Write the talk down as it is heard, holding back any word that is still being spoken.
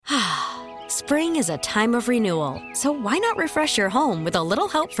Spring is a time of renewal, so why not refresh your home with a little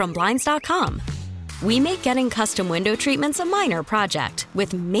help from Blinds.com? We make getting custom window treatments a minor project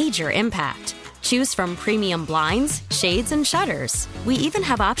with major impact. Choose from premium blinds, shades, and shutters. We even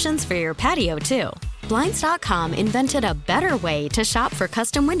have options for your patio, too. Blinds.com invented a better way to shop for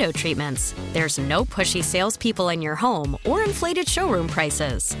custom window treatments. There's no pushy salespeople in your home or inflated showroom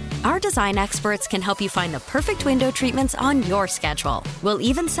prices. Our design experts can help you find the perfect window treatments on your schedule. We'll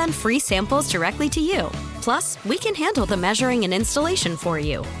even send free samples directly to you. Plus, we can handle the measuring and installation for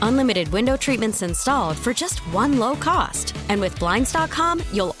you. Unlimited window treatments installed for just one low cost. And with Blinds.com,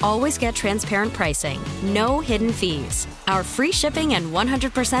 you'll always get transparent pricing. No hidden fees. Our free shipping and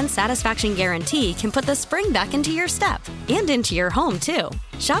 100% satisfaction guarantee can put the spring back into your step and into your home, too.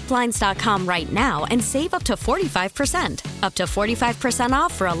 Shop Blinds.com right now and save up to 45%. Up to 45%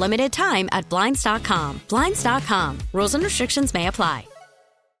 off for a limited time at Blinds.com. Blinds.com. Rules and restrictions may apply.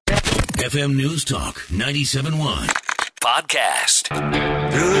 FM News Talk 97.1 Podcast.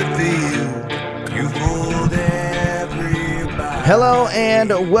 Good for you. You fooled everybody. Hello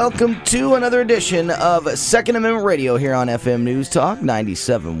and welcome to another edition of Second Amendment Radio here on FM News Talk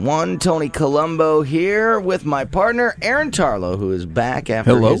 97.1. Tony Colombo here with my partner Aaron Tarlow, who is back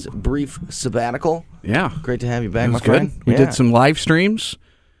after his brief sabbatical. Yeah. Great to have you back, it my was friend. Good. We did some live streams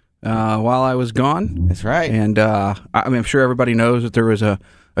while I was gone. That's right. And I'm sure everybody knows that there was a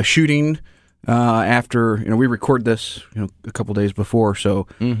shooting after, we record this, a couple days before, so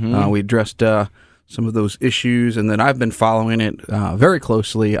we addressed some of those issues, and then I've been following it very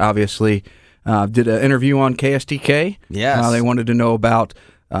closely, obviously. Did an interview on KSTK. Yes. They wanted to know about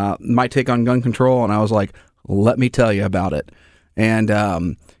my take on gun control, and I was like, let me tell you about it. And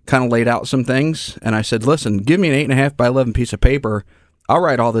kind of laid out some things, and I said, listen, give me an 8.5 by 11 piece of paper. I'll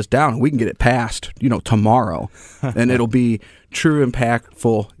write all this down, and we can get it passed, tomorrow, and it'll be true,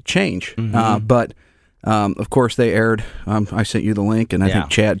 impactful change. But, of course, they aired. I sent you the link, and I think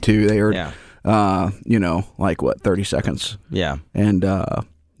Chad, too. They aired, 30 seconds. Yeah. And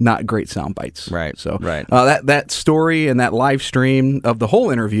not great sound bites. Right. So right. That story and that live stream of the whole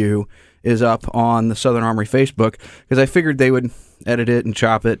interview is up on the Southern Armory Facebook, because I figured they would edit it and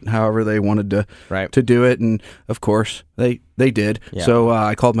chop it however they wanted to do it, and of course they did. Yeah. So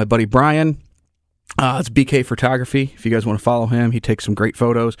I called my buddy Brian. It's BK Photography. If you guys want to follow him, he takes some great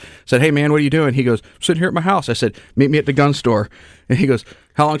photos. Said, hey man, what are you doing? He goes, I'm sitting here at my house. I said, meet me at the gun store. And he goes,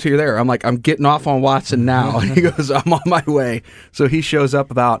 how long till you're there? I'm like, I'm getting off on Watson now. And he goes, I'm on my way. So he shows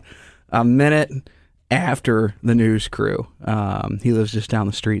up about a minute after the news crew. He lives just down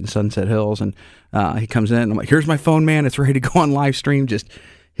the street in Sunset Hills, and he comes in, and I'm like, here's my phone, man. It's ready to go on live stream. Just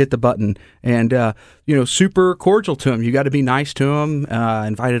hit the button. And, super cordial to him. You got to be nice to him.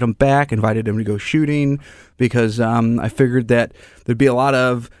 Invited him back, invited him to go shooting, because I figured that there'd be a lot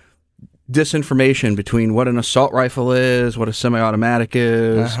of disinformation between what an assault rifle is, what a semi-automatic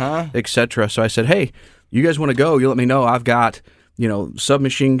is, etc. So I said, hey, you guys want to go? You let me know. I've got,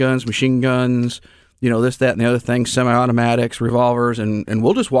 submachine guns, machine guns, this, that, and the other thing, semi-automatics, revolvers, and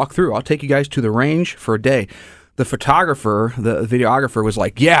we'll just walk through. I'll take you guys to the range for a day. The photographer, the videographer was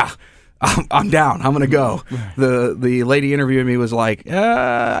like, yeah, I'm down. I'm going to go. The lady interviewing me was like,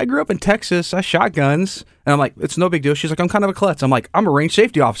 I grew up in Texas. I shot guns. And I'm like, it's no big deal. She's like, I'm kind of a klutz. I'm like, I'm a range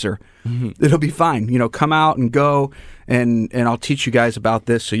safety officer. It'll be fine. Come out and go, and I'll teach you guys about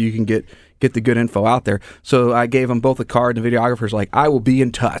this so you can get the good info out there. So I gave them both a card, and the videographer's like, I will be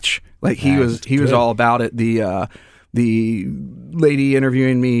in touch. Like he was all about it. The lady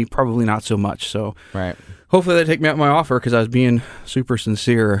interviewing me, probably not so much. So hopefully they take me up my offer, because I was being super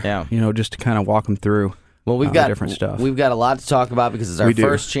sincere. Just to kind of walk them through. Well, we've got different stuff. We've got a lot to talk about, because it's our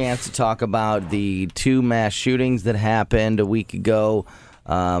first chance to talk about the 2 mass shootings that happened a week ago,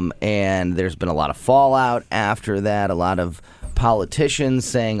 and there's been a lot of fallout after that. A lot of politicians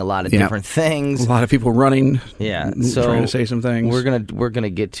saying a lot of different things. A lot of people running. So trying to say some things. We're gonna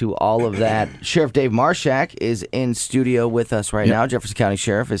get to all of that. Sheriff Dave Marshak is in studio with us right now. Jefferson County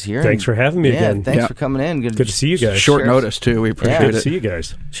Sheriff is here. Thanks for having me again. Thanks for coming in. Good to see you guys. Short notice too. We appreciate it. Good to see you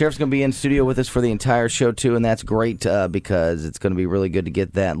guys. Sheriff's going to be in studio with us for the entire show too, and that's great because it's going to be really good to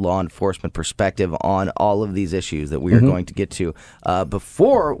get that law enforcement perspective on all of these issues that we are going to get to.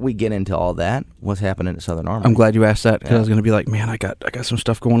 Before we get into all that, what's happening at Southern Armory? I'm glad you asked that, because I was going to be like, man, I got some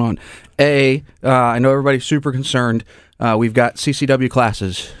stuff going on. I know everybody's super concerned. We've got CCW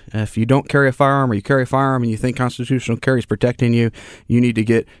classes. If you don't carry a firearm, or you carry a firearm and you think constitutional carry is protecting you, you need to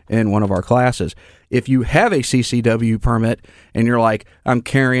get in one of our classes. if you have a CCW permit and you're like, I'm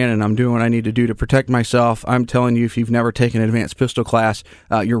carrying and I'm doing what I need to do to protect myself, I'm telling you, if you've never taken an advanced pistol class,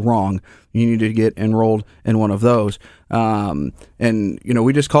 you're wrong. You need to get enrolled in one of those. And,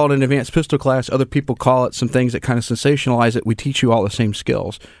 we just call it an advanced pistol class. Other people call it some things that kind of sensationalize it. We teach you all the same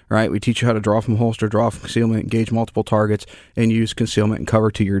skills, right? We teach you how to draw from holster, draw from concealment, engage multiple targets, and use concealment and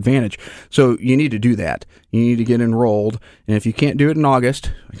cover to your advantage. So you need to do that. You need to get enrolled. And if you can't do it in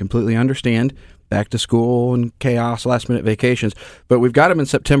August, I completely understand. Back to school and chaos, last-minute vacations. But we've got them in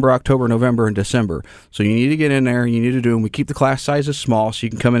September, October, November, and December. So you need to get in there. You need to do them. We keep the class sizes small so you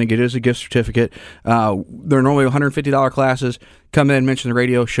can come in and get it as a gift certificate. They're normally $150 classes. Come in, mention the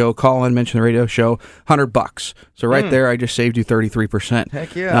radio show, call in, mention the radio show, $100. So right there, I just saved you 33%.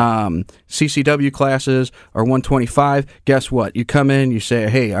 Heck yeah. CCW classes are $125. Guess what? You come in, you say,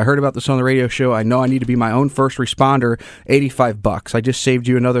 hey, I heard about this on the radio show. I know I need to be my own first responder. $85. I just saved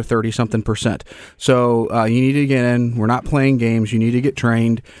you another 30-something%. So you need to get in. We're not playing games. You need to get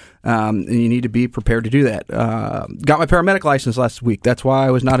trained. And you need to be prepared to do that. Got my paramedic license last week. That's why I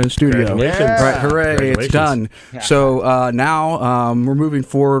was not in studio. Congratulations. Right, hooray, it's done. Yeah. So now we're moving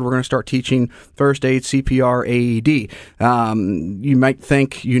forward. We're going to start teaching first aid, CPR, AED. You might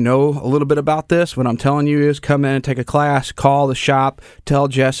think you know a little bit about this. What I'm telling you is come in, take a class, call the shop, tell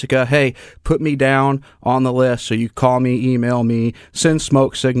Jessica, hey, put me down on the list. So you call me, email me, send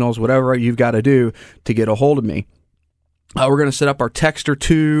smoke signals, whatever you've got to do to get a hold of me. We're going to set up our text or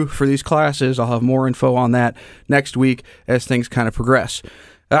two for these classes. I'll have more info on that next week as things kind of progress.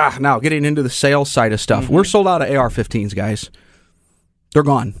 Now, getting into the sales side of stuff. We're sold out of AR-15s, guys. They're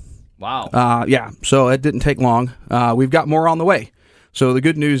gone. Wow. Yeah, so it didn't take long. We've got more on the way. So the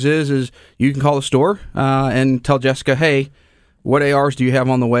good news is you can call the store and tell Jessica, hey, what ARs do you have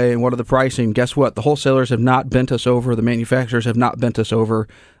on the way and what are the pricing? Guess what? The wholesalers have not bent us over. The manufacturers have not bent us over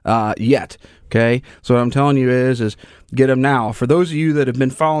yet. Okay? So what I'm telling you is get them now. For those of you that have been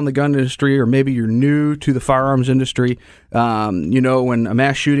following the gun industry or maybe you're new to the firearms industry, when a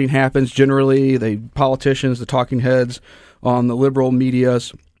mass shooting happens, generally the politicians, the talking heads on the liberal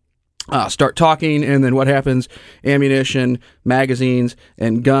medias start talking, and then what happens? Ammunition, magazines,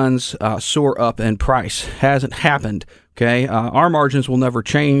 and guns soar up in price. Hasn't happened. Okay, our margins will never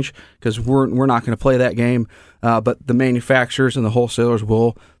change because we're not going to play that game. But the manufacturers and the wholesalers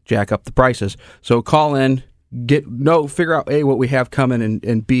will jack up the prices. So call in, figure out A, what we have coming,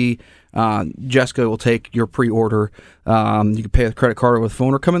 and B, Jessica will take your pre-order. You can pay with a credit card or with a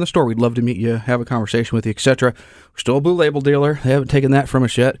phone or come in the store. We'd love to meet you, have a conversation with you, etc. We're still a Blue Label dealer. They haven't taken that from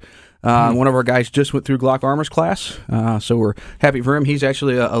us yet. One of our guys just went through Glock Armor's class, so we're happy for him. He's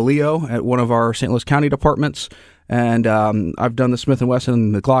actually a Leo at one of our St. Louis County departments. And I've done the Smith &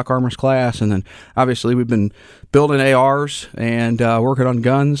 Wesson, the Glock Armor's class, and then obviously we've been building ARs and working on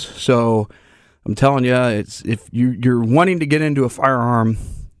guns. So I'm telling you, if you're wanting to get into a firearm,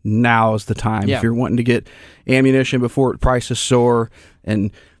 now is the time. Yeah. If you're wanting to get ammunition before prices soar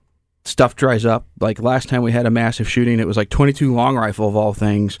and stuff dries up, like last time we had a massive shooting, it was like 22 long rifle of all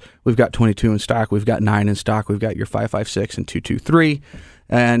things. We've got 22 in stock. We've got 9 in stock. We've got your 5.56 and 2.23,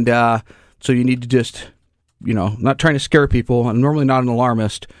 and so you need to just. Not trying to scare people. I'm normally not an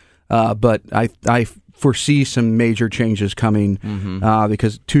alarmist, but I foresee some major changes coming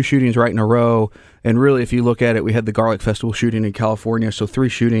because 2 shootings right in a row. And really, if you look at it, we had the Garlic Festival shooting in California, so 3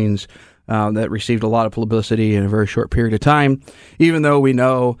 shootings that received a lot of publicity in a very short period of time, even though we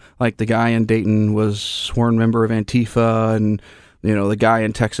know, like, the guy in Dayton was sworn member of Antifa, and the guy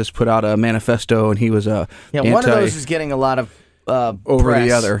in Texas put out a manifesto, and he was one of those is getting a lot of over press.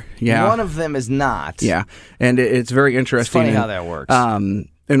 The other. Yeah. One of them is not. Yeah. And it's very interesting. It's funny how that works. And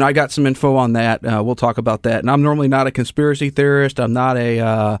I got some info on that. We'll talk about that. And I'm normally not a conspiracy theorist. I'm not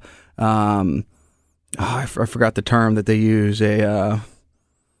a, I forgot the term that they use,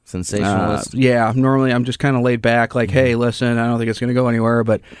 sensationalist. Normally I'm just kind of laid back, like, hey, listen, I don't think it's going to go anywhere,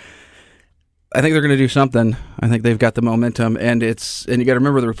 but I think they're going to do something. I think they've got the momentum, and you got to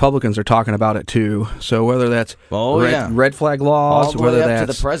remember the Republicans are talking about it too. So whether that's red flag laws, all the whether way up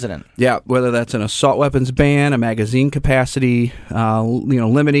that's to the president, whether that's an assault weapons ban, a magazine capacity,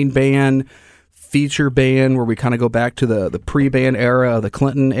 limiting ban, feature ban, where we kind of go back to the pre-ban era, the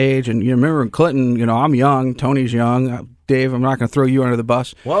Clinton age, and you remember Clinton. I'm young, Tony's young. Dave, I'm not going to throw you under the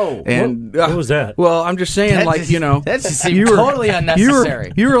bus. Whoa. And what was that? Well, I'm just saying, that just seemed totally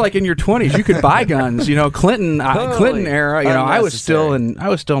unnecessary. You were like in your 20s. You could buy guns. Clinton era. I was still in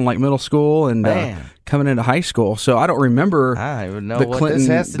like middle school and coming into high school. So I don't remember. I don't know the what Clinton, this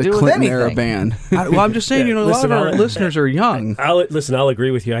has to do the with Clinton anything. era ban. I'm just saying. A lot of our listeners are young. I'll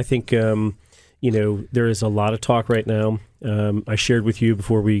agree with you. I think there is a lot of talk right now. I shared with you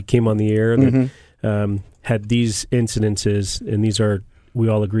before we came on the air that had these incidences, and we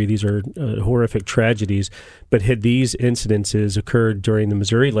all agree these are horrific tragedies, but had these incidences occurred during the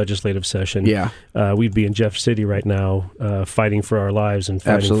Missouri legislative session, we'd be in Jeff City right now fighting for our lives and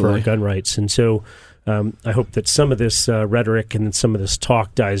fighting for our gun rights. And so I hope that some of this rhetoric and some of this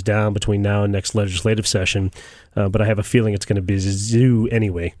talk dies down between now and next legislative session, but I have a feeling it's going to be zoo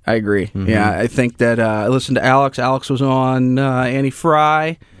anyway. I agree. Mm-hmm. Yeah, I think that I listened to Alex. Alex was on Annie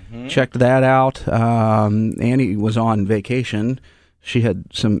Fry. Mm-hmm. Checked that out. Annie was on vacation. She had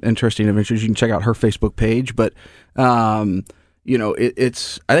some interesting adventures. You can check out her Facebook page. But,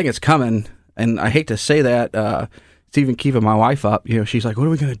 it's I think it's coming, and I hate to say that. It's even keeping my wife up. She's like, what are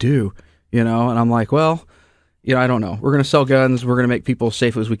we going to do? And I'm like, well, I don't know. We're going to sell guns. We're going to make people as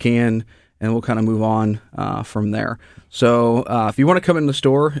safe as we can, and we'll kind of move on from there. So if you want to come in the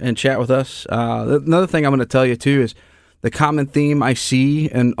store and chat with us, another thing I'm going to tell you, too, is the common theme I see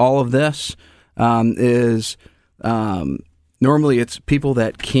in all of this is normally it's people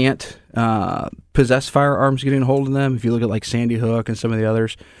that can't possess firearms getting a hold of them. If you look at like Sandy Hook and some of the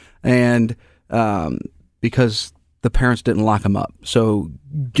others, and because the parents didn't lock them up. So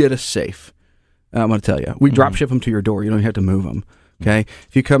get us safe. I'm going to tell you. We drop ship them to your door. You don't even have to move them. Okay?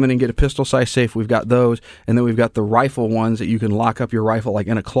 If you come in and get a pistol-size safe, we've got those. And then we've got the rifle ones that you can lock up your rifle like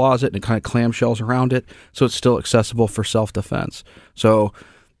in a closet and kind of clamshells around it, so it's still accessible for self-defense. So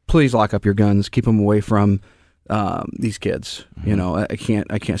please lock up your guns. Keep them away from these kids. I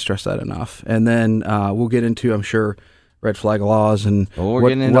can't stress that enough. And then we'll get into, I'm sure, red flag laws and we're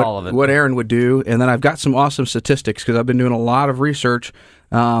getting into all of it. What Aaron would do. And then I've got some awesome statistics because I've been doing a lot of research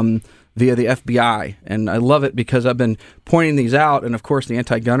via the FBI. And I love it because I've been pointing these out. And, of course, the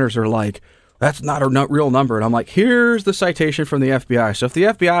anti-gunners are like, that's not a real number. And I'm like, here's the citation from the FBI. So if the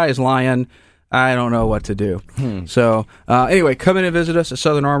FBI is lying, I don't know what to do. So anyway, come in and visit us at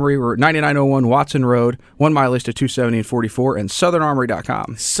Southern Armory. We're at 9901 Watson Road, 1 mile east of 270 and 44, and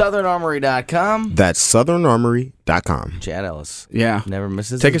SouthernArmory.com. SouthernArmory.com. That's SouthernArmory.com. Chad Ellis. Yeah. Never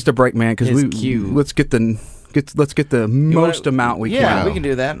misses. Take us to break, man, because let's get the most amount we can. Yeah, we can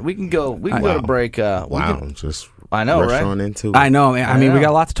do that. We can go to break. I know, right? On into I know. I mean, we got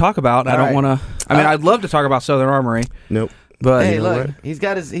a lot to talk about. I don't want to. I'd love to talk about Southern Armory. Nope. But hey, look, he's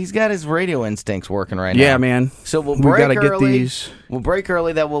got his radio instincts working right now. Yeah, man. So we'll break early. Get these. We'll break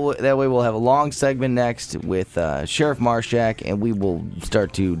early. That way we'll have a long segment next with Sheriff Marshak, and we will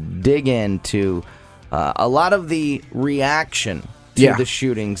start to dig into a lot of the reaction to the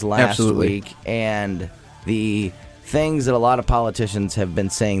shootings last week and the things that a lot of politicians have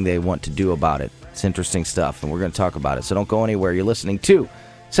been saying they want to do about it. It's interesting stuff, and we're going to talk about it. So don't go anywhere. You're listening to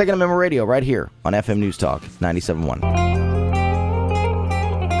Second Amendment Radio right here on FM News Talk 97.1.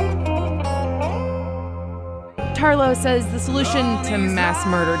 Tarlow says the solution to mass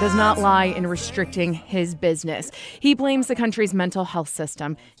murder does not lie in restricting his business. He blames the country's mental health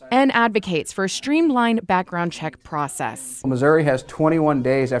system and advocates for a streamlined background check process. Missouri has 21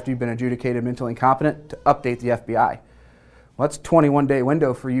 days after you've been adjudicated mentally incompetent to update the FBI. Well, that's a 21-day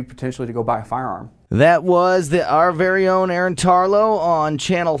window for you potentially to go buy a firearm. That was our very own Aaron Tarlow on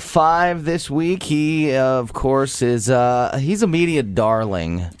Channel 5 this week. He, of course, is he's a media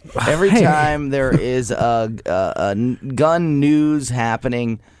darling. Every time there is a gun news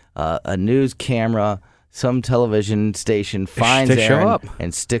happening, a news camera, some television station finds Aaron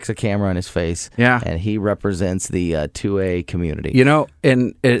and sticks a camera in his face. Yeah. And he represents the 2A community.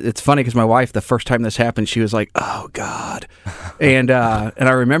 And it's funny because my wife, the first time this happened, she was like, oh, God. and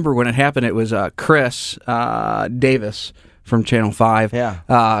I remember when it happened, it was Chris Davis from Channel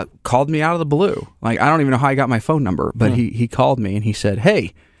 5 called me out of the blue. Like, I don't even know how he got my phone number, but he called me and he said,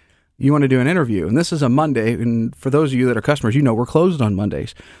 hey, you want to do an interview? And this is a Monday. And for those of you that are customers, we're closed on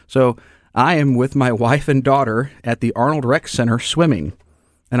Mondays. So I am with my wife and daughter at the Arnold Rec Center swimming.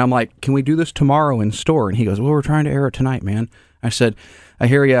 And I'm like, can we do this tomorrow in store? And he goes, well, we're trying to air it tonight, man. I said, I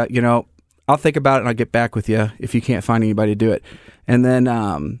hear you. I'll think about it and I'll get back with you if you can't find anybody to do it. And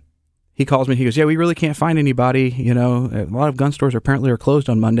then he calls me. He goes, yeah, we really can't find anybody. A lot of gun stores apparently are closed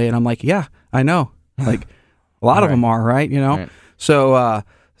on Monday. And I'm like, yeah, I know. Like a lot of them are, right? Right. So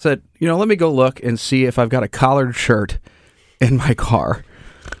said, let me go look and see if I've got a collared shirt in my car.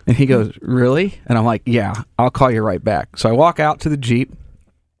 And he goes, really? And I'm like, yeah, I'll call you right back. So I walk out to the Jeep,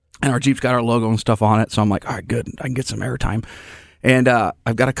 and our Jeep's got our logo and stuff on it. So I'm like, all right, good. I can get some airtime. And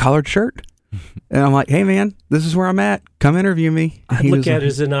I've got a collared shirt. And I'm like, hey, man, this is where I'm at. Come interview me. I look at it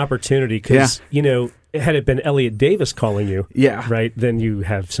as an opportunity because, had it been Elliot Davis calling you, right, then you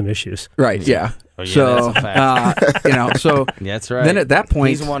have some issues. Right, yeah. Oh, yeah, that's a fact. So that's right. Then at that point,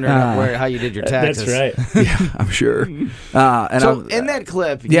 he's wondering how you did your taxes. That's right. Yeah, I'm sure. In that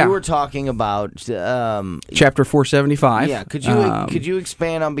clip, you were talking about Chapter 475. Yeah, could you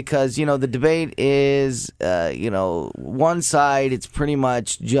expand on, because the debate is one side, it's pretty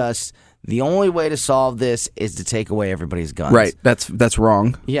much just the only way to solve this is to take away everybody's guns. Right. That's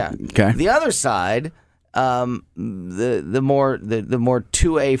wrong. Yeah. Okay. The other side, the more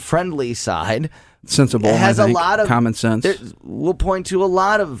 2A friendly side, sensible, has a lot of common sense. We'll point to a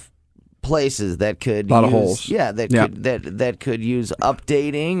lot of places that could a lot of holes. Yeah, that could use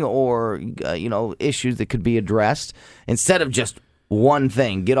updating or issues that could be addressed instead of just one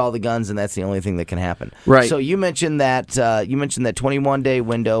thing. Get all the guns, and that's the only thing that can happen. Right. So you mentioned that 21-day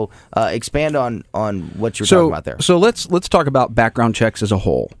window. Expand on what you're talking about there. So let's talk about background checks as a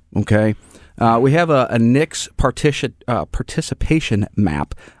whole. Okay. We have a NICS participation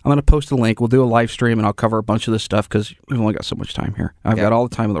map. I'm going to post a link. We'll do a live stream, and I'll cover a bunch of this stuff because we've only got so much time here. I've got all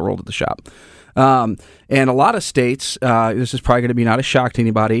the time in the world at the shop. And a lot of states, this is probably going to be not a shock to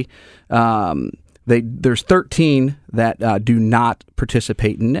anybody, there's 13 that do not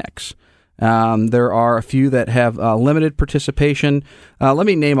participate in NICS. There are a few that have limited participation. Let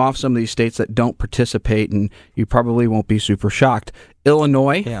me name off some of these states that don't participate, and you probably won't be super shocked.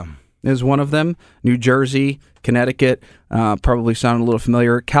 Illinois is one of them. New Jersey, Connecticut, probably sound a little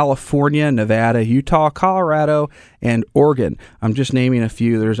familiar. California, Nevada, Utah, Colorado, and Oregon. I'm just naming a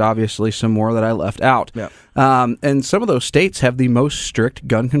few. There's obviously some more that I left out. Yeah. And some of those states have the most strict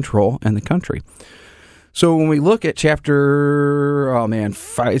gun control in the country. So when we look at chapter,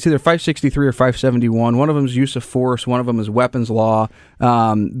 it's either 563 or 571. One of them is use of force. One of them is weapons law.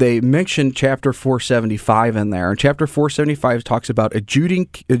 They mentioned chapter 475 in there. And chapter 475 talks about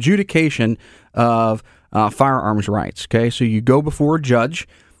adjudication of firearms rights. Okay, so you go before a judge,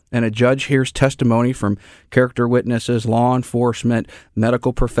 and a judge hears testimony from character witnesses, law enforcement,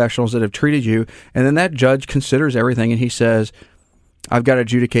 medical professionals that have treated you, and then that judge considers everything, and he says, I've got to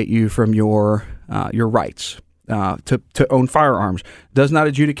adjudicate you from your rights to own firearms. Does not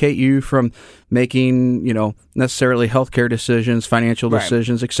adjudicate you from making necessarily healthcare decisions, financial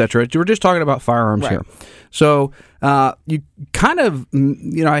decisions, etc. We're just talking about firearms here. So you kind of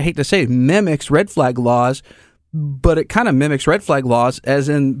I hate to say it, mimics red flag laws, but it kind of mimics red flag laws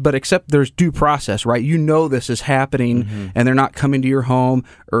but except there's due process, right? This is happening, and they're not coming to your home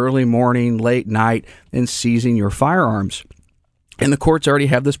early morning, late night, and seizing your firearms. And the courts already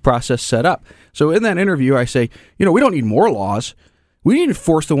have this process set up. So in that interview, I say, we don't need more laws. We need to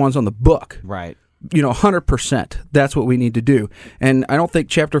enforce the ones on the book. Right. 100%. That's what we need to do. And I don't think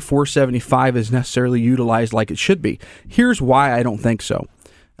Chapter 475 is necessarily utilized like it should be. Here's why I don't think so.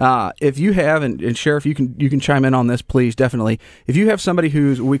 If you have, and Sheriff, you can chime in on this, please, definitely. If you have somebody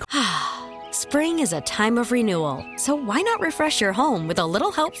Spring is a time of renewal, so why not refresh your home with a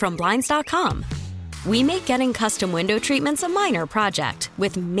little help from Blinds.com? We make getting custom window treatments a minor project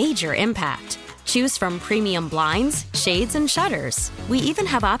with major impact. Choose from premium blinds, shades, and shutters. We even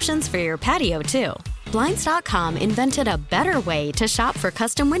have options for your patio, too. Blinds.com invented a better way to shop for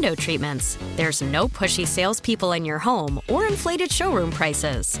custom window treatments. There's no pushy salespeople in your home or inflated showroom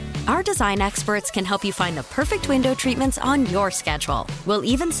prices. Our design experts can help you find the perfect window treatments on your schedule. We'll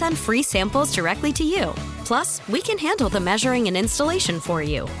even send free samples directly to you. Plus, we can handle the measuring and installation for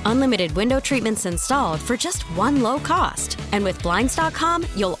you. Unlimited window treatments installed for just one low cost. And with Blinds.com,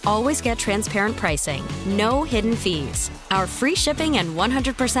 you'll always get transparent pricing. No hidden fees. Our free shipping and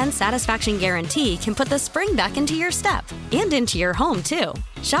 100% satisfaction guarantee can put the spring back into your step and into your home, too.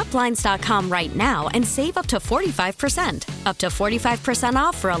 Shop Blinds.com right now and save up to 45%. Up to 45%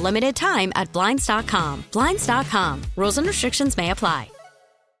 off for a limited time at Blinds.com. Blinds.com. Rules and restrictions may apply.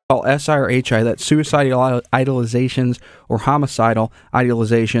 SI or HI, that's suicidal idealizations or homicidal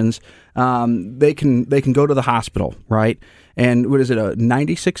idealizations. They can go to the hospital, right? And what is it, a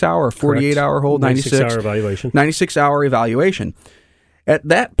 96-hour or 48-hour hold? 96-hour evaluation. 96-hour evaluation. At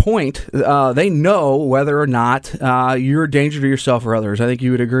that point, they know whether or not you're a danger to yourself or others. I think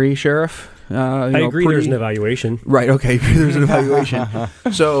you would agree, Sheriff? I agree there's an evaluation. Right, okay, there's an evaluation.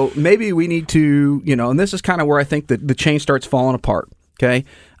 So maybe we need to, and this is kind of where I think that the chain starts falling apart, okay?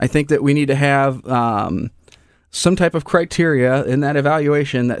 I think that we need to have some type of criteria in that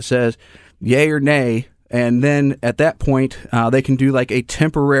evaluation that says yay or nay, and then at that point, they can do like a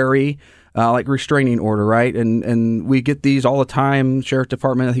temporary like restraining order, right? And we get these all the time, Sheriff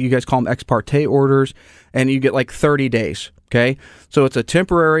Department, I think you guys call them ex parte orders, and you get like 30 days, okay? So it's a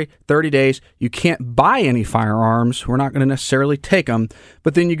temporary 30 days. You can't buy any firearms. We're not going to necessarily take them,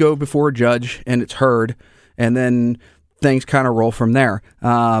 but then you go before a judge and it's heard, and then things kind of roll from there.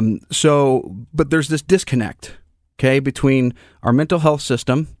 But there's this disconnect, okay, between our mental health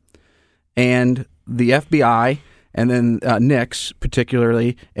system and the FBI, and then NICS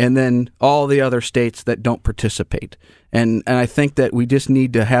particularly, and then all the other states that don't participate. And I think that we just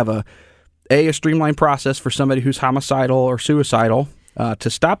need to have a streamlined process for somebody who's homicidal or suicidal to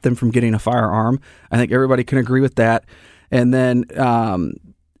stop them from getting a firearm. I think everybody can agree with that. And then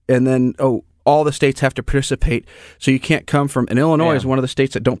all the states have to participate. So you can't come from, and Illinois is one of the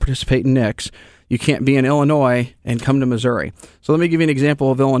states that don't participate in NICS. You can't be in Illinois and come to Missouri. So let me give you an example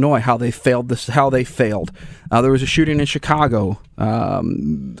of Illinois, how they failed. There was a shooting in Chicago. I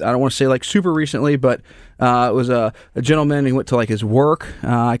don't want to say like super recently, but it was a gentleman. He went to like his work.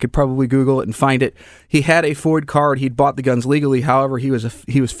 I could probably Google it and find it. He had a FOID card. He'd bought the guns legally. However, he was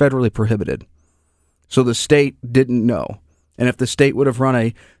federally prohibited. So the state didn't know. And if the state would have run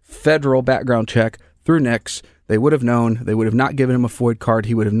a federal background check through NICS, they would have known. They would have not given him a FOID card.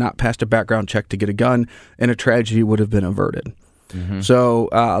 He would have not passed a background check to get a gun, and a tragedy would have been averted. Mm-hmm. So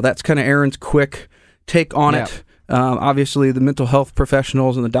that's kind of Aaron's quick take on it. Obviously, the mental health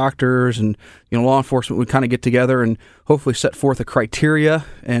professionals and the doctors and law enforcement would kind of get together and hopefully set forth a criteria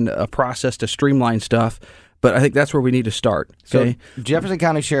and a process to streamline stuff. But I think that's where we need to start. Okay? So Jefferson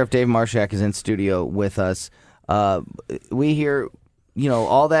County Sheriff Dave Marshak is in studio with us. We hear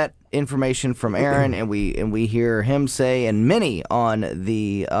all that information from Aaron, and we hear him say, and many on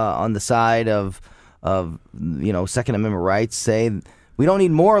the side of Second Amendment rights say, we don't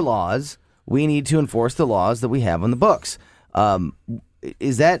need more laws. We need to enforce the laws that we have on the books.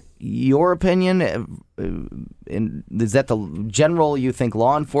 Is that your opinion? Is that the general, you think,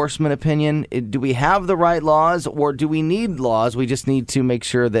 law enforcement opinion? Do we have the right laws, or do we need laws? We just need to make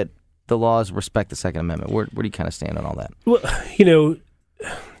sure that the laws respect the Second Amendment. Where do you kind of stand on all that? Well,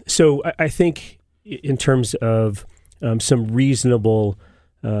 so I think in terms of some reasonable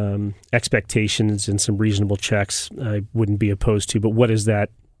expectations and some reasonable checks, I wouldn't be opposed to. But what does that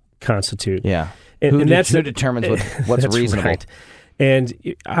constitute? Yeah, and who determines what's reasonable? Right. And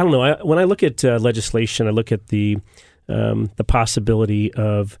I don't know. When I look at legislation, I look at the possibility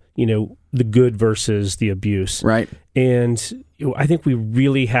of the good versus the abuse. Right. And I think we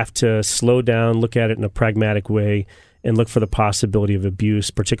really have to slow down, look at it in a pragmatic way, and look for the possibility of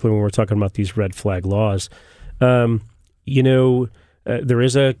abuse, particularly when we're talking about these red flag laws. There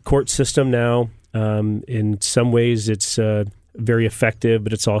is a court system now. In some ways, it's very effective,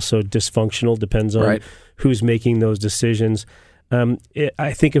 but it's also dysfunctional. Depends on who's making those decisions.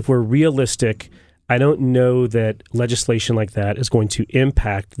 I think if we're realistic, I don't know that legislation like that is going to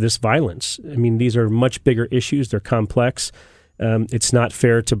impact this violence. I mean, these are much bigger issues. They're complex. It's not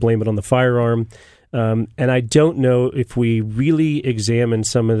fair to blame it on the firearm. And I don't know if we really examine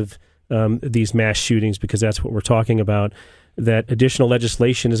some of these mass shootings, because that's what we're talking about, that additional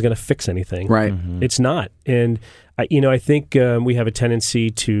legislation is going to fix anything. Right. Mm-hmm. It's not. And, I think we have a tendency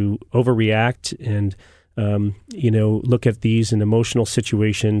to overreact and, look at these in emotional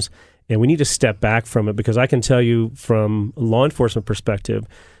situations. And we need to step back from it, because I can tell you from a law enforcement perspective,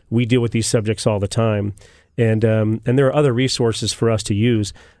 we deal with these subjects all the time. And there are other resources for us to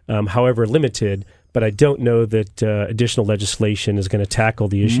use, however limited, but I don't know that additional legislation is going to tackle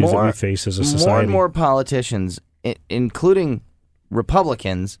the issues that we face as a society. More and more politicians, including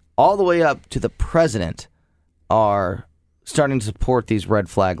Republicans, all the way up to the president, are starting to support these red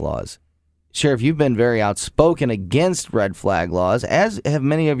flag laws. Sheriff, you've been very outspoken against red flag laws, as have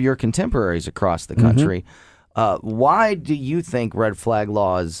many of your contemporaries across the country. Mm-hmm. Why do you think red flag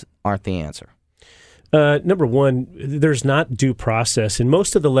laws aren't the answer? Number one, there's not due process in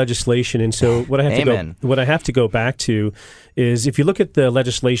most of the legislation, and so what I have to go back to is, if you look at the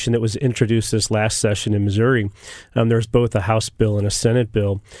legislation that was introduced this last session in Missouri, there's both a House bill and a Senate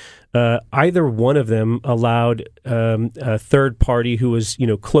bill. Either one of them allowed a third party who was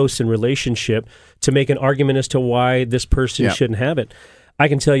close in relationship to make an argument as to why this person shouldn't have it. I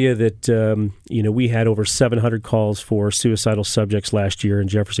can tell you that we had over 700 calls for suicidal subjects last year in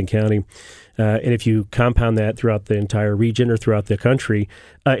Jefferson County. And if you compound that throughout the entire region or throughout the country,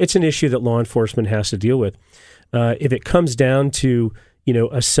 it's an issue that law enforcement has to deal with. If it comes down to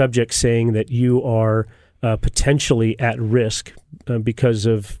a subject saying that you are potentially at risk because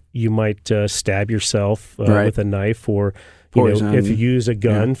of you might stab yourself with a knife, or if you use a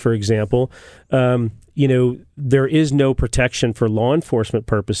gun, for example, there is no protection for law enforcement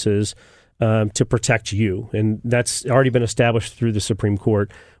purposes to protect you. And that's already been established through the Supreme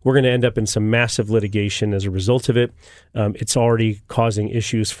Court. We're going to end up in some massive litigation as a result of it. It's already causing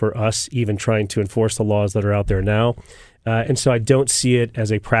issues for us, even trying to enforce the laws that are out there now. And so I don't see it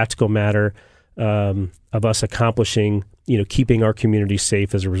as a practical matter of us accomplishing, keeping our community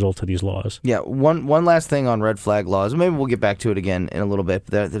safe as a result of these laws. Yeah, one last thing on red flag laws. Maybe we'll get back to it again in a little bit.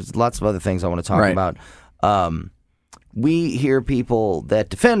 But there's lots of other things I want to talk about. We hear people that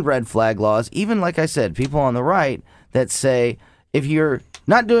defend red flag laws, even like I said, people on the right that say if you're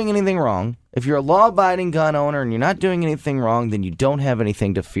not doing anything wrong, if you're a law-abiding gun owner and you're not doing anything wrong, then you don't have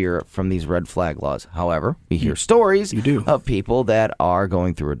anything to fear from these red flag laws. However, we hear stories of people that are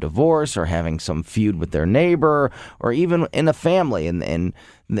going through a divorce or having some feud with their neighbor or even in a family, and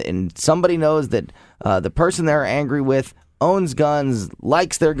somebody knows that the person they're angry with owns guns,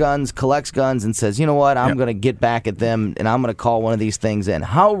 likes their guns, collects guns, and says, you know what, I'm going to get back at them and I'm going to call one of these things in.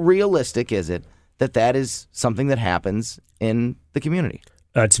 How realistic is it that is something that happens in the community?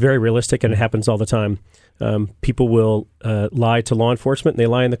 It's very realistic, and it happens all the time. People will lie to law enforcement, and they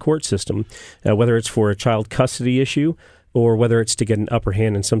lie in the court system, whether it's for a child custody issue or whether it's to get an upper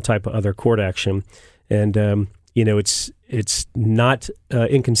hand in some type of other court action. And, it's not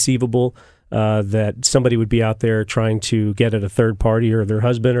inconceivable that somebody would be out there trying to get at a third party or their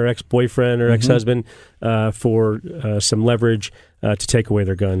husband or ex-boyfriend or ex-husband for some leverage to take away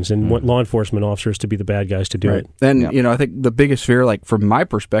their guns, and want law enforcement officers to be the bad guys to do it. And, I think the biggest fear, like from my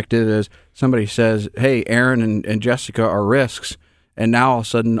perspective, is somebody says, hey, Aaron and Jessica are risks, and now all of a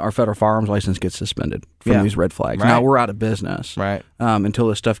sudden our federal firearms license gets suspended from these red flags. Now we're out of business until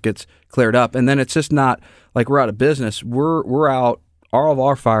this stuff gets cleared up. And then it's just not like we're out of business. We're out all of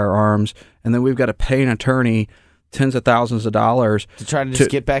our firearms, and then we've got to pay an attorney tens of thousands of dollars to try to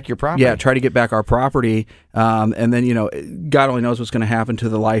just get back your property. Yeah, try to get back our property. And then, God only knows what's going to happen to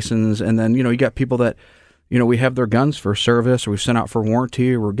the license. And then, you got people that, we have their guns for service, or we've sent out for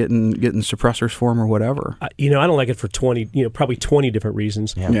warranty, or we're getting suppressors for them or whatever. I don't like it for probably 20 different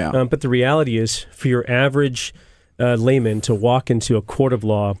reasons. Yeah. But the reality is, for your average layman to walk into a court of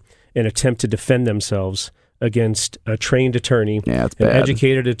law and attempt to defend themselves against a trained attorney, an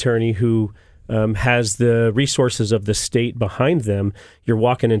educated attorney who has the resources of the state behind them, you're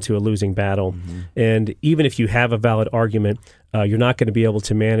walking into a losing battle. And even if you have a valid argument, you're not going to be able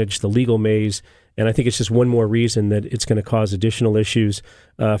to manage the legal maze. And I think it's just one more reason that it's going to cause additional issues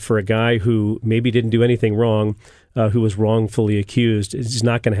for a guy who maybe didn't do anything wrong, who was wrongfully accused. He's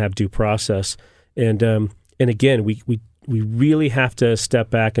not going to have due process. And again, we really have to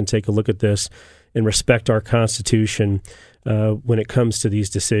step back and take a look at this and respect our Constitution when it comes to these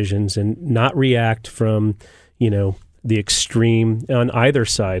decisions, and not react from, the extreme on either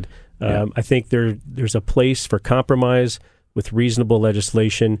side. I think there's a place for compromise with reasonable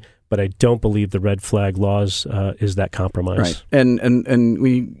legislation, but I don't believe the red flag laws is that compromise. Right. And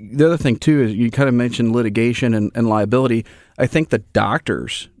the other thing too is you kind of mentioned litigation and liability. I think the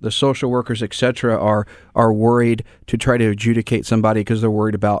doctors, the social workers, et cetera, are worried to try to adjudicate somebody because they're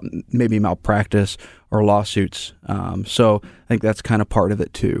worried about maybe malpractice or lawsuits. So I think that's kind of part of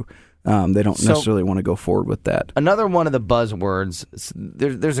it too. They don't necessarily want to go forward with that. Another one of the buzzwords,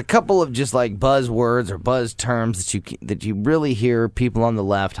 there's a couple of just like buzzwords or buzz terms that you really hear people on the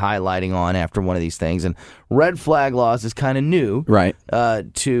left highlighting on after one of these things. And red flag laws is kind of new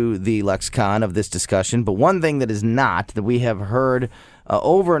to the lexicon of this discussion. But one thing that is not, that we have heard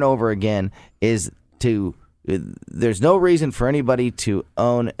over and over again, is there's no reason for anybody to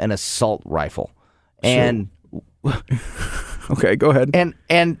own an assault rifle. And okay, go ahead.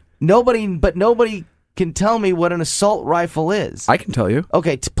 And Nobody can tell me what an assault rifle is. I can tell you.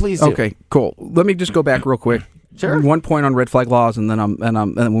 Okay, please do. Okay, cool. Let me just go back real quick. Sure. One point on red flag laws, and then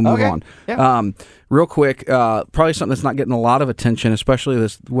we'll move on. Yeah. Real quick, probably something that's not getting a lot of attention, especially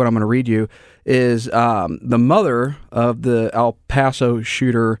what I'm going to read you, is the mother of the El Paso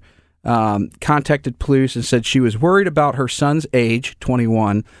shooter contacted police and said she was worried about her son's age,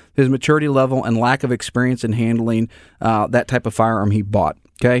 21, his maturity level, and lack of experience in handling that type of firearm he bought.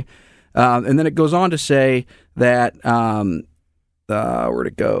 Okay, and then it goes on to say that where'd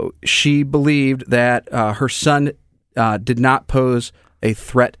it go? She believed that her son did not pose a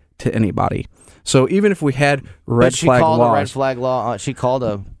threat to anybody. So even if we had red flag laws,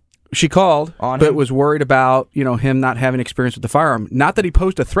 she called, but was worried about him not having experience with the firearm. Not that he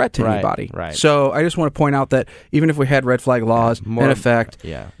posed a threat to anybody. Right. So I just want to point out that even if we had red flag laws in effect,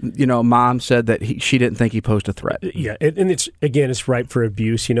 Mom said that she didn't think he posed a threat. Yeah, and it's ripe for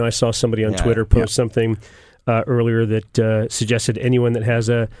abuse. I saw somebody on Twitter post something earlier that suggested anyone that has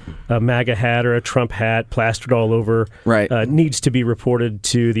a MAGA hat or a Trump hat plastered all over needs to be reported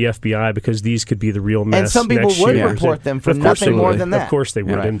to the FBI because these could be the real mass. And some people would report them for nothing more than that. Of course they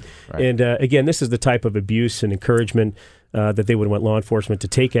would. And again, this is the type of abuse and encouragement that they would want law enforcement to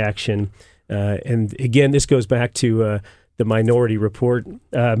take action. And again, this goes back to Minority Report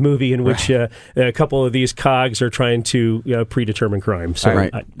movie in which a couple of these cogs are trying to predetermine crime. So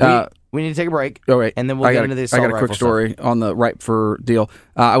we need to take a break. Oh, wait. And then we'll get into this. I got a quick story on the Ripe for deal.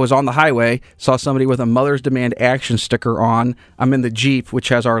 I was on the highway, saw somebody with a Mother's Demand Action sticker on. I'm in the Jeep, which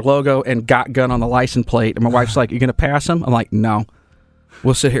has our logo and Got Gun on the license plate. And my wife's like, "You going to pass him?" I'm like, "No.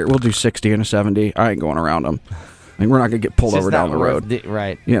 We'll sit here. We'll do 60 and a 70. I ain't going around them. I mean, we're not going to get pulled over down the road.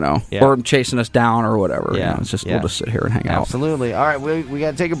 Right. Or chasing us down or whatever. Yeah. It's just, we'll just sit here and hang out. Absolutely. All right, we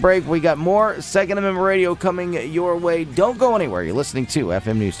got to take a break. We got more Second Amendment Radio coming your way. Don't go anywhere. You're listening to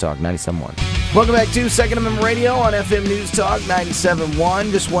FM News Talk 97.1. Welcome back to Second Amendment Radio on FM News Talk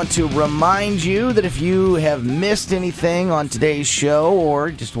 97.1. Just want to remind you that if you have missed anything on today's show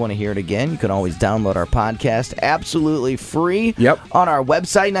or just want to hear it again, you can always download our podcast absolutely free on our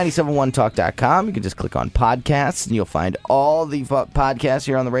website, 971talk.com. You can just click on podcasts, and you'll find all the podcasts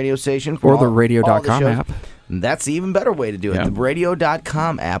here on the radio station. Or the radio.com app. That's the even better way to do it. The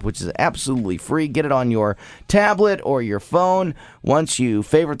radio.com app, which is absolutely free. Get it on your tablet or your phone. Once you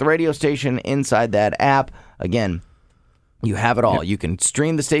favorite the radio station inside that app, again, you have it all. You can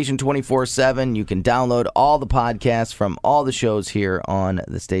stream the station 24/7. You can download all the podcasts from all the shows here on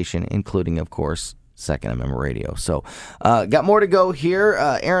the station, including, of course, Second Amendment Radio. So, got more to go here.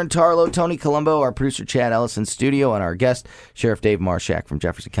 Aaron Tarlow, Tony Colombo, our producer Chad Ellis in studio, and our guest, Sheriff Dave Marshak from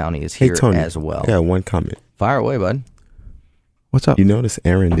Jefferson County, is here as well. I got one comment. Fire away, bud. What's up? You notice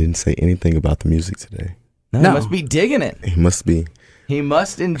Aaron didn't say anything about the music today. No. He must be digging it. He must be. He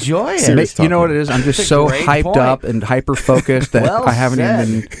must enjoy it. You know what it is? I'm just so hyped up and hyper focused that I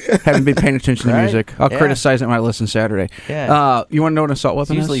haven't been paying attention to music. I'll criticize it when I listen Saturday. Yeah. You want to know what an assault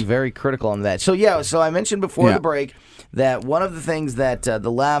weapon is? Usually very critical on that. So I mentioned before the break that one of the things that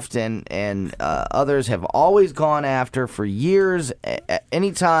the left and others have always gone after for years,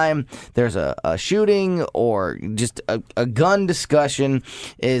 anytime there's a shooting or just a gun discussion,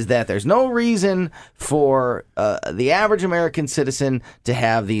 is that there's no reason for the average American citizen to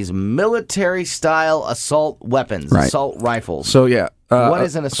have these military-style assault weapons, assault rifles. So, what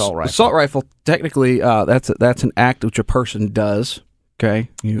is an assault rifle? Assault rifle, technically, that's an act which a person does. Okay?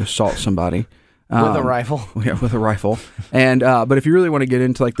 You assault somebody. With a rifle? Yeah, with a rifle. And but if you really want to get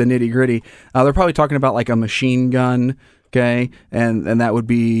into like the nitty-gritty, they're probably talking about like a machine gun, okay? And that would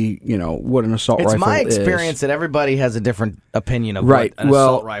be, what an assault rifle is. It's my experience that everybody has a different opinion of what an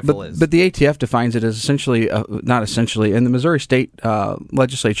assault rifle is. But the ATF defines it as essentially, not essentially, and the Missouri State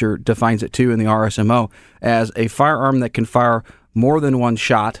Legislature defines it too in the RSMO as a firearm that can fire more than one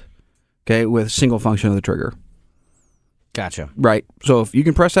shot, okay, with single function of the trigger. Gotcha. Right. So if you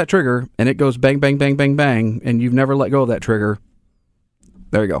can press that trigger and it goes bang, bang, bang, bang, bang, and you've never let go of that trigger,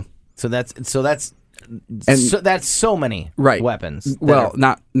 there you go. So that's so many weapons. Well,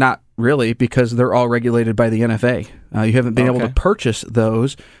 not really, because they're all regulated by the NFA. You haven't been able to purchase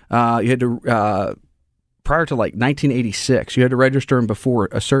those. You had to prior to like 1986. You had to register them before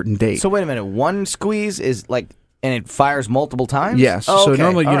a certain date. So wait a minute. One squeeze is like. And it fires multiple times? Yes. Oh, so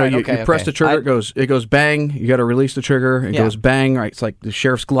normally, you press the trigger, it goes bang. You got to release the trigger. It goes bang. Right. It's like the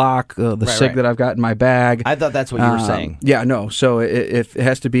Sheriff's Glock, the SIG that I've got in my bag. I thought that's what you were saying. Yeah, no. So it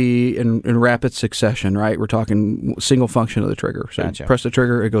has to be in rapid succession, right? We're talking single function of the trigger. So press the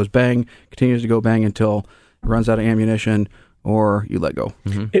trigger, it goes bang, continues to go bang until it runs out of ammunition or you let go.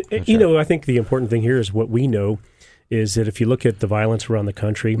 Mm-hmm. I think the important thing here is what we know is that if you look at the violence around the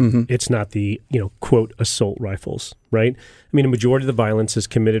country, it's not the, quote, assault rifles, right? I mean, a majority of the violence is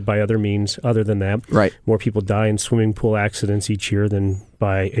committed by other means other than that. Right. More people die in swimming pool accidents each year than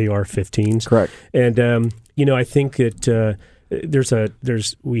by AR-15s. Correct. And, I think that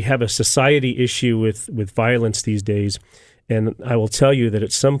we have a society issue with violence these days. And I will tell you that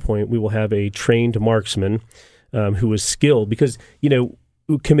at some point we will have a trained marksman who is skilled because,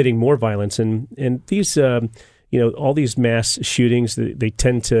 committing more violence. And these... all these mass shootings, they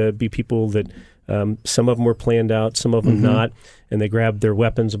tend to be people that some of them were planned out, some of them not, and they grab their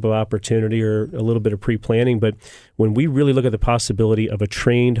weapons of opportunity or a little bit of pre-planning. But when we really look at the possibility of a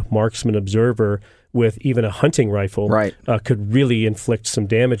trained marksman observer with even a hunting rifle, could really inflict some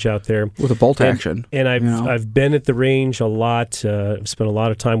damage out there. With a bolt action. And I've been at the range a lot. I've spent a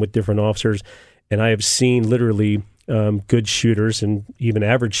lot of time with different officers, and I have seen literally good shooters and even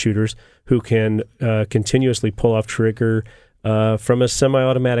average shooters who can continuously pull off trigger from a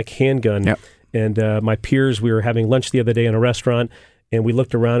semi-automatic handgun. Yep. And my peers, we were having lunch the other day in a restaurant, and we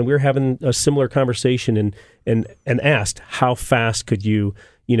looked around. We were having a similar conversation and asked, how fast could you,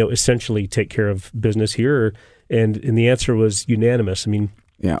 essentially take care of business here? And the answer was unanimous. I mean,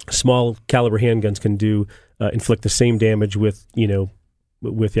 small caliber handguns can inflict the same damage with,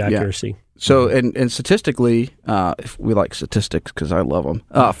 with the accuracy. So, and statistically, if we like statistics because I love them,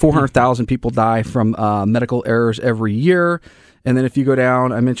 400,000 people die from medical errors every year. And then if you go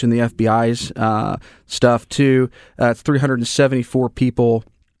down, I mentioned the FBI's stuff too. It's 374 people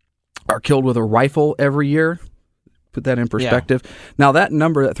are killed with a rifle every year. Put that in perspective. Yeah. Now that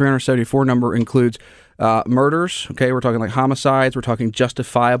number, that 374 number, includes murders. Okay, we're talking like homicides. We're talking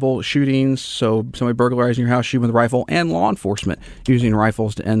justifiable shootings. So somebody burglarizing your house, shooting with a rifle, and law enforcement using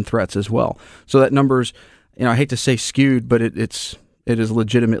rifles to end threats as well. So that number's, I hate to say skewed, but it is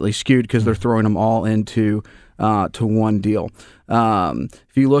legitimately skewed because they're throwing them all into to one deal.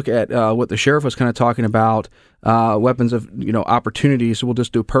 If you look at what the sheriff was kind of talking about, weapons of opportunities, so we'll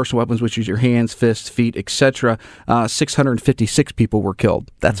just do personal weapons, which use your hands, fists, feet, etc. 656 people were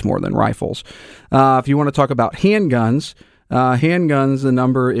killed. That's more than rifles. If you want to talk about handguns, the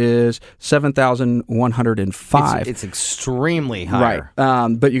number is 7,105. It's extremely higher.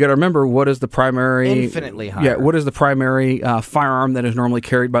 Right. But you got to remember, what is the primary... Infinitely higher. Yeah, what is the primary firearm that is normally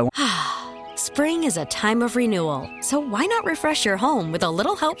carried by... Spring is a time of renewal, so why not refresh your home with a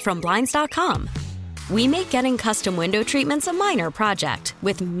little help from Blinds.com? We make getting custom window treatments a minor project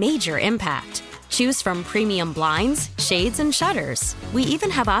with major impact. Choose from premium blinds, shades, and shutters. We even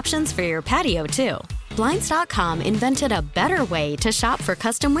have options for your patio, too. Blinds.com invented a better way to shop for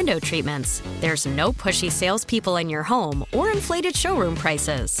custom window treatments. There's no pushy salespeople in your home or inflated showroom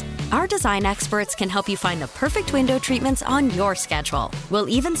prices. Our design experts can help you find the perfect window treatments on your schedule. We'll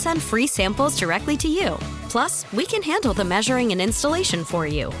even send free samples directly to you. Plus, we can handle the measuring and installation for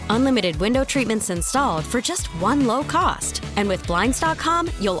you. Unlimited window treatments installed for just one low cost. And with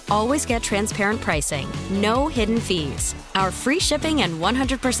Blinds.com, you'll always get transparent pricing. No hidden fees. Our free shipping and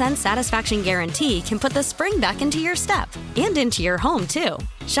 100% satisfaction guarantee can put the spring back into your step and into your home, too.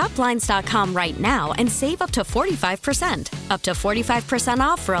 Shop Blinds.com right now and save up to 45%. Up to 45%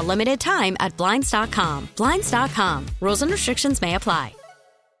 off for a limited time at Blinds.com. Blinds.com. Rules and restrictions may apply.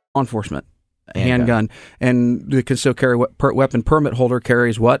 Law enforcement. Handgun. And the concealed carry weapon permit holder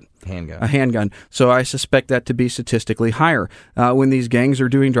carries what? Handgun. A handgun. So I suspect that to be statistically higher. When these gangs are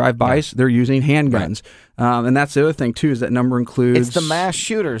doing drive-bys, they're using handguns. Right. And that's the other thing, too, is that number includes... It's the mass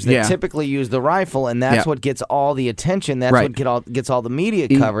shooters that typically use the rifle, and that's what gets all the attention. That's what gets all the media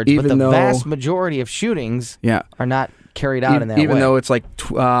coverage. But the vast majority of shootings are not carried out in that way. Even though it's like,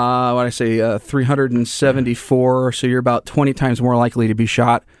 374, so you're about 20 times more likely to be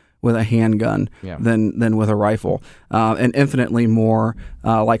shot with a handgun than with a rifle, and infinitely more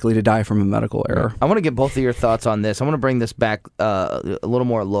likely to die from a medical error. I want to get both of your thoughts on this. I want to bring this back a little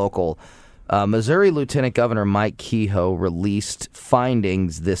more local. Missouri Lieutenant Governor Mike Kehoe released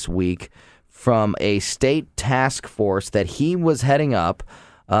findings this week from a state task force that he was heading up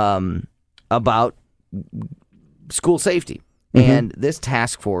about school safety. Mm-hmm. And this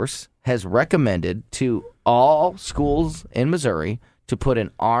task force has recommended to all schools in Missouri to put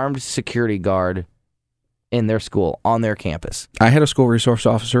an armed security guard in their school, on their campus. I had a school resource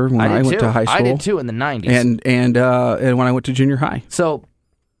officer when I went to high school. I did too in the 90s. And when I went to junior high. So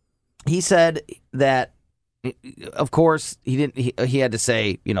he said that, of course, he had to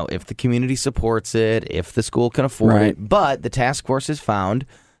say, if the community supports it, if the school can afford it. But the task force has found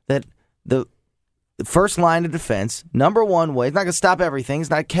that the first line of defense, number one way, it's not going to stop everything, it's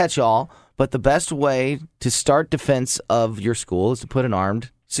not a catch-all, but the best way to start defense of your school is to put an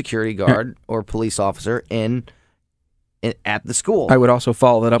armed security guard or police officer in at the school. I would also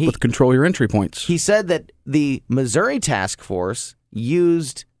follow that up with control your entry points. He said that the Missouri task force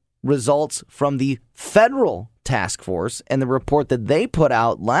used results from the federal task force and the report that they put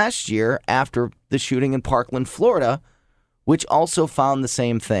out last year after the shooting in Parkland, Florida, which also found the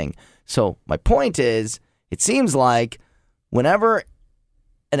same thing. So my point is, it seems like whenever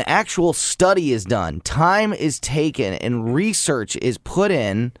an actual study is done, time is taken, and research is put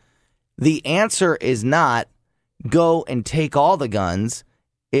in, the answer is not go and take all the guns.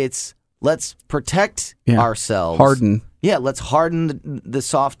 It's let's protect ourselves. Harden. Yeah, let's harden the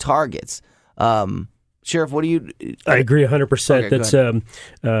soft targets. Sheriff, what do you... I agree 100%. That's I'm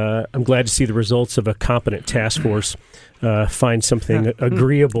glad to see the results of a competent task force find something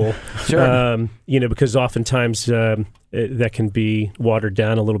agreeable. Sure. Because oftentimes that can be watered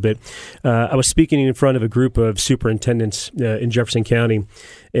down a little bit. I was speaking in front of a group of superintendents in Jefferson County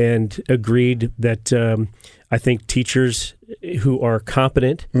and agreed that I think teachers who are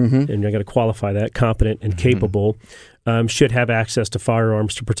competent, and I got to qualify that, competent and capable, should have access to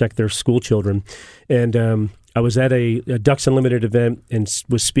firearms to protect their school children. And I was at a Ducks Unlimited event and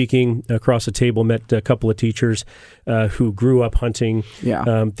was speaking across the table, met a couple of teachers who grew up hunting.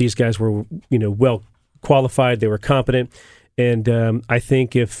 These guys were, well qualified, they were competent. And I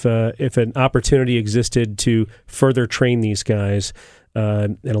think if an opportunity existed to further train these guys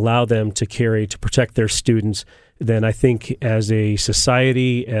and allow them to protect their students, then I think as a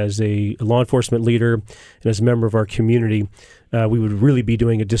society, as a law enforcement leader, and as a member of our community, we would really be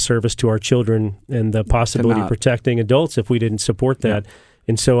doing a disservice to our children and the possibility of protecting adults if we didn't support that. Yeah.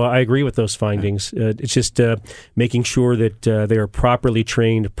 And so I agree with those findings. It's just making sure that they are properly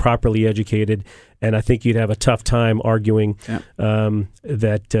trained, properly educated, and I think you'd have a tough time arguing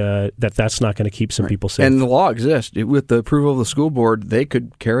that that's not going to keep some people safe. And the law exists. With the approval of the school board, they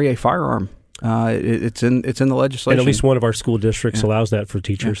could carry a firearm. It's in the legislation. And at least one of our school districts allows that for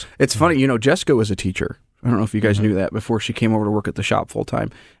teachers. Yeah. It's funny, Jessica was a teacher. I don't know if you guys knew that before she came over to work at the shop full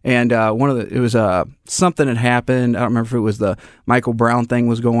time. And it was something had happened. I don't remember if it was the Michael Brown thing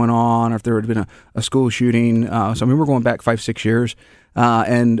was going on or if there had been a school shooting. So I mean, we're going back 5-6 years.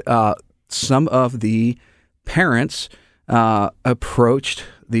 And some of the parents approached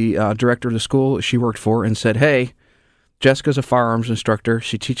the director of the school she worked for and said, "Hey, Jessica's a firearms instructor.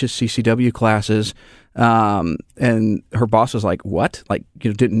 She teaches CCW classes." And her boss was like, "What? Like,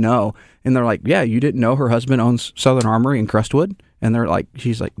 didn't know?" And they're like, "Yeah, you didn't know her husband owns Southern Armory in Crestwood?" And they're like,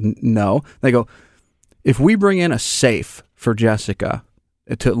 she's like, "No." They go, "If we bring in a safe for Jessica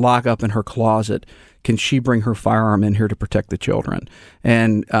to lock up in her closet, can she bring her firearm in here to protect the children?"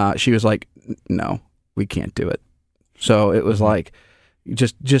 And she was like, "No, we can't do it." So it was like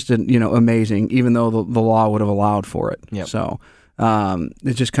just amazing, even though the law would have allowed for it. Yep. So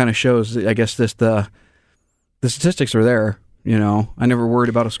it just kind of shows, I guess, the statistics are there. I never worried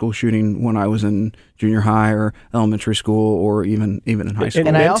about a school shooting when I was in junior high or elementary school or even in high school.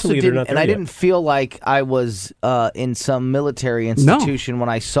 And I also didn't feel like I was in some military institution when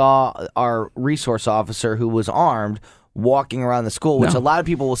I saw our resource officer who was armed walking around the school, which a lot of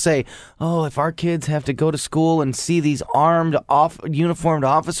people will say, "Oh, if our kids have to go to school and see these armed, uniformed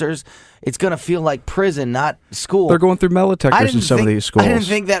officers, it's going to feel like prison, not school." They're going through metal detectors in some of these schools. I didn't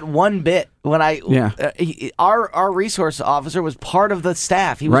think that one bit. When our resource officer was part of the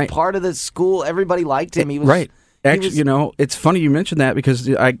staff. He was part of the school. Everybody liked him. He was right. Actually, it's funny you mentioned that because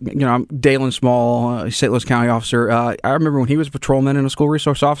I'm Dalen Small, St. Louis County officer. I remember when he was a patrolman and a school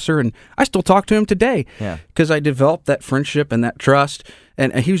resource officer, and I still talk to him today because I developed that friendship and that trust,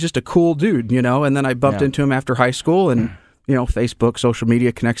 and he was just a cool dude, And then I bumped into him after high school, and Facebook, social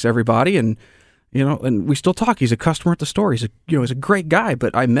media connects everybody, and and we still talk. He's a customer at the store. He's a great guy,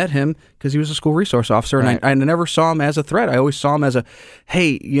 but I met him because he was a school resource officer, and I never saw him as a threat. I always saw him as a,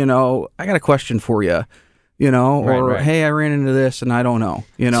 "Hey, I got a question for you." Hey, I ran into this and I don't know.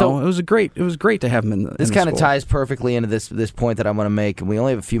 So, it was great to have him in the This kind of ties perfectly into this point that I want to make, and we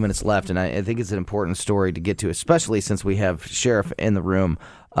only have a few minutes left, and I think it's an important story to get to, especially since we have Sheriff in the room.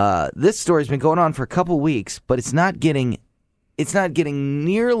 This story's been going on for a couple weeks, but it's not getting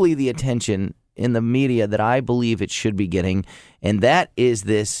nearly the attention in the media that I believe it should be getting, and that is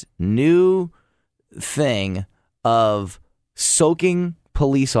this new thing of soaking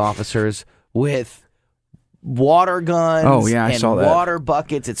police officers with water guns and water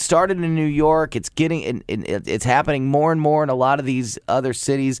buckets. It started in New York. It's happening more and more in a lot of these other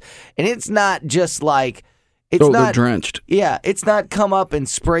cities. And it's not just like they're drenched. Yeah, it's not come up and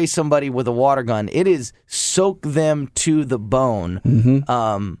spray somebody with a water gun. It is soak them to the bone.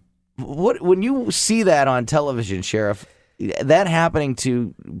 Mm-hmm. When you see that on television, Sheriff, that happening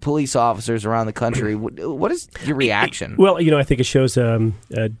to police officers around the country, what is your reaction? Well, I think it shows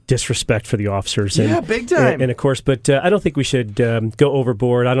disrespect for the officers. And, big time. And of course, but I don't think we should go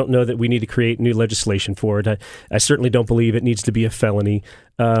overboard. I don't know that we need to create new legislation for it. I certainly don't believe it needs to be a felony.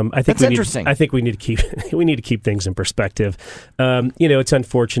 I think That's interesting. I think we need to keep things in perspective. It's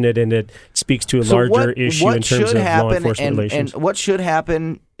unfortunate, and it speaks to a larger issue in terms of law enforcement relations. And what should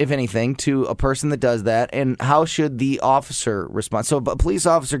happen, if anything, to a person that does that, and how should the officer respond? So a police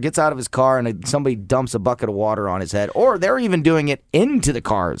officer gets out of his car and somebody dumps a bucket of water on his head, or they're even doing it into the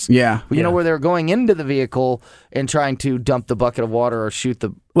cars. Yeah. Where they're going into the vehicle and trying to dump the bucket of water or shoot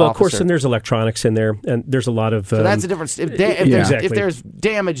the Well, officer. Of course, and there's electronics in there, and there's a lot of... So that's a difference. If there's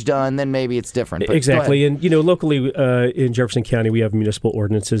damage done, then maybe it's different. But exactly, and locally in Jefferson County, we have municipal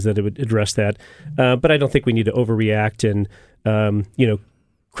ordinances that would address that. But I don't think we need to overreact and,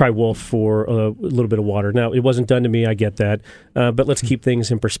 cry wolf for a little bit of water. Now, it wasn't done to me, I get that, but let's keep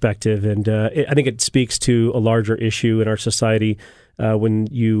things in perspective. And I think it speaks to a larger issue in our society when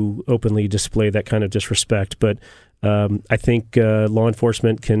you openly display that kind of disrespect. But I think law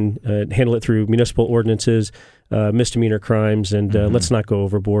enforcement can handle it through municipal ordinances, misdemeanor crimes, and let's not go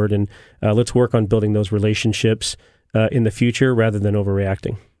overboard. And let's work on building those relationships in the future rather than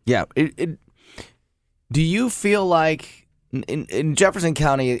overreacting. Yeah. Do you feel like in Jefferson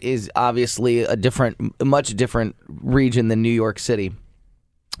County is obviously a much different region than New York City.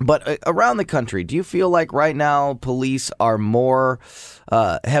 But around the country, do you feel like right now police are more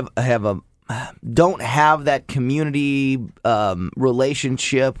don't have that community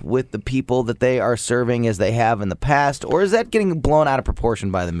relationship with the people that they are serving as they have in the past, or is that getting blown out of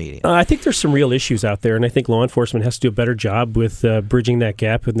proportion by the media? I think there's some real issues out there, and I think law enforcement has to do a better job with bridging that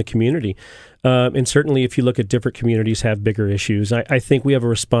gap in the community. And certainly if you look at different communities have bigger issues. I think we have a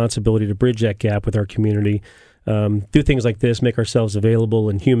responsibility to bridge that gap with our community, do things like this, make ourselves available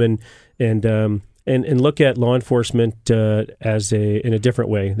and human, and look at law enforcement in a different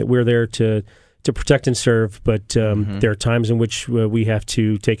way, that we're there to protect and serve, but there are times in which we have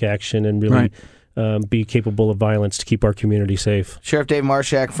to take action and really be capable of violence to keep our community safe. Sheriff Dave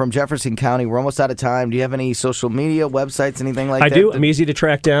Marshak from Jefferson County. We're almost out of time. Do you have any social media, websites, anything like that? I do. I'm easy to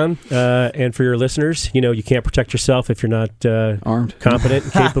track down. And for your listeners, you can't protect yourself if you're not armed, competent,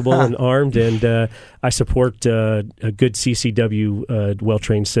 and capable, and armed. And I support a good CCW,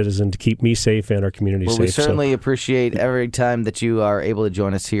 well-trained citizen to keep me safe and our community safe. We certainly appreciate every time that you are able to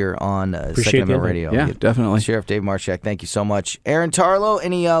join us here on Second Amendment Radio. Yeah, definitely. Sheriff Dave Marshak, thank you so much. Aaron Tarlow,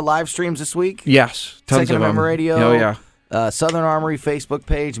 any live streams this week? Yes, tons Second of Amendment them. Radio. Oh yeah. Southern Armory Facebook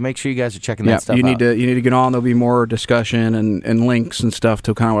page. Make sure you guys are checking that stuff you need out. You need to get on. There'll be more discussion and links and stuff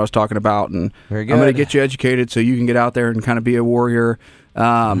to kind of what I was talking about. And Very good. I'm going to get you educated so you can get out there and kind of be a warrior.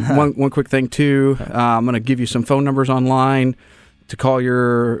 One quick thing too. I'm going to give you some phone numbers online to call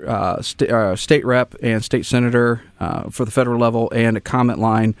your state rep and state senator for the federal level, and a comment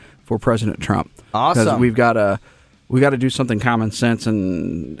line for President Trump. Awesome. Because we got to do something common sense,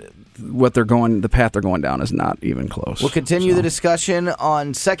 and the path they're going down is not even close. We'll continue the discussion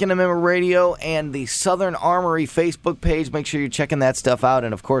on Second Amendment Radio and the Southern Armory Facebook page. Make sure you're checking that stuff out.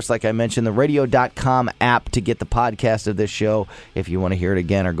 And, of course, like I mentioned, the radio.com app to get the podcast of this show if you want to hear it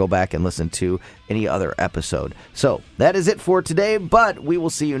again or go back and listen to any other episode. So that is it for today, but we will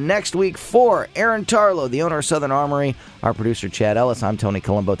see you next week. For Aaron Tarlow, the owner of Southern Armory, our producer Chad Ellis, I'm Tony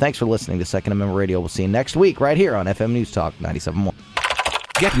Colombo. Thanks for listening to Second Amendment Radio. We'll see you next week right here on FM News Talk 97.1.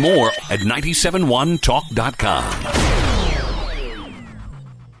 Get more at 971talk.com.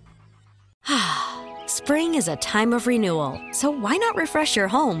 Spring is a time of renewal, so why not refresh your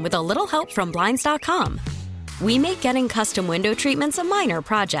home with a little help from Blinds.com? We make getting custom window treatments a minor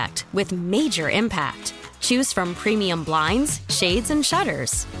project with major impact. Choose from premium blinds, shades, and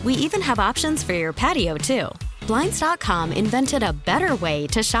shutters. We even have options for your patio, too. Blinds.com invented a better way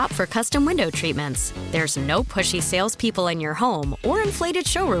to shop for custom window treatments. There's no pushy salespeople in your home or inflated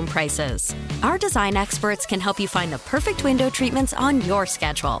showroom prices. Our design experts can help you find the perfect window treatments on your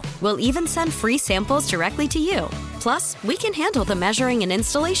schedule. We'll even send free samples directly to you. Plus, we can handle the measuring and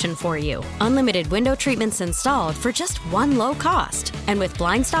installation for you. Unlimited window treatments installed for just one low cost. And with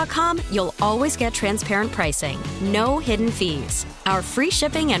Blinds.com, you'll always get transparent pricing. No hidden fees. Our free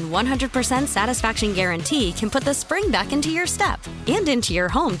shipping and 100% satisfaction guarantee can put the spring back into your step and into your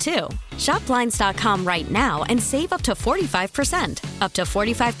home, too. Shop Blinds.com right now and save up to 45%. Up to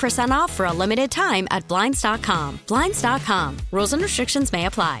 45% off for a limited time at Blinds.com. Blinds.com. Rules and restrictions may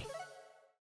apply.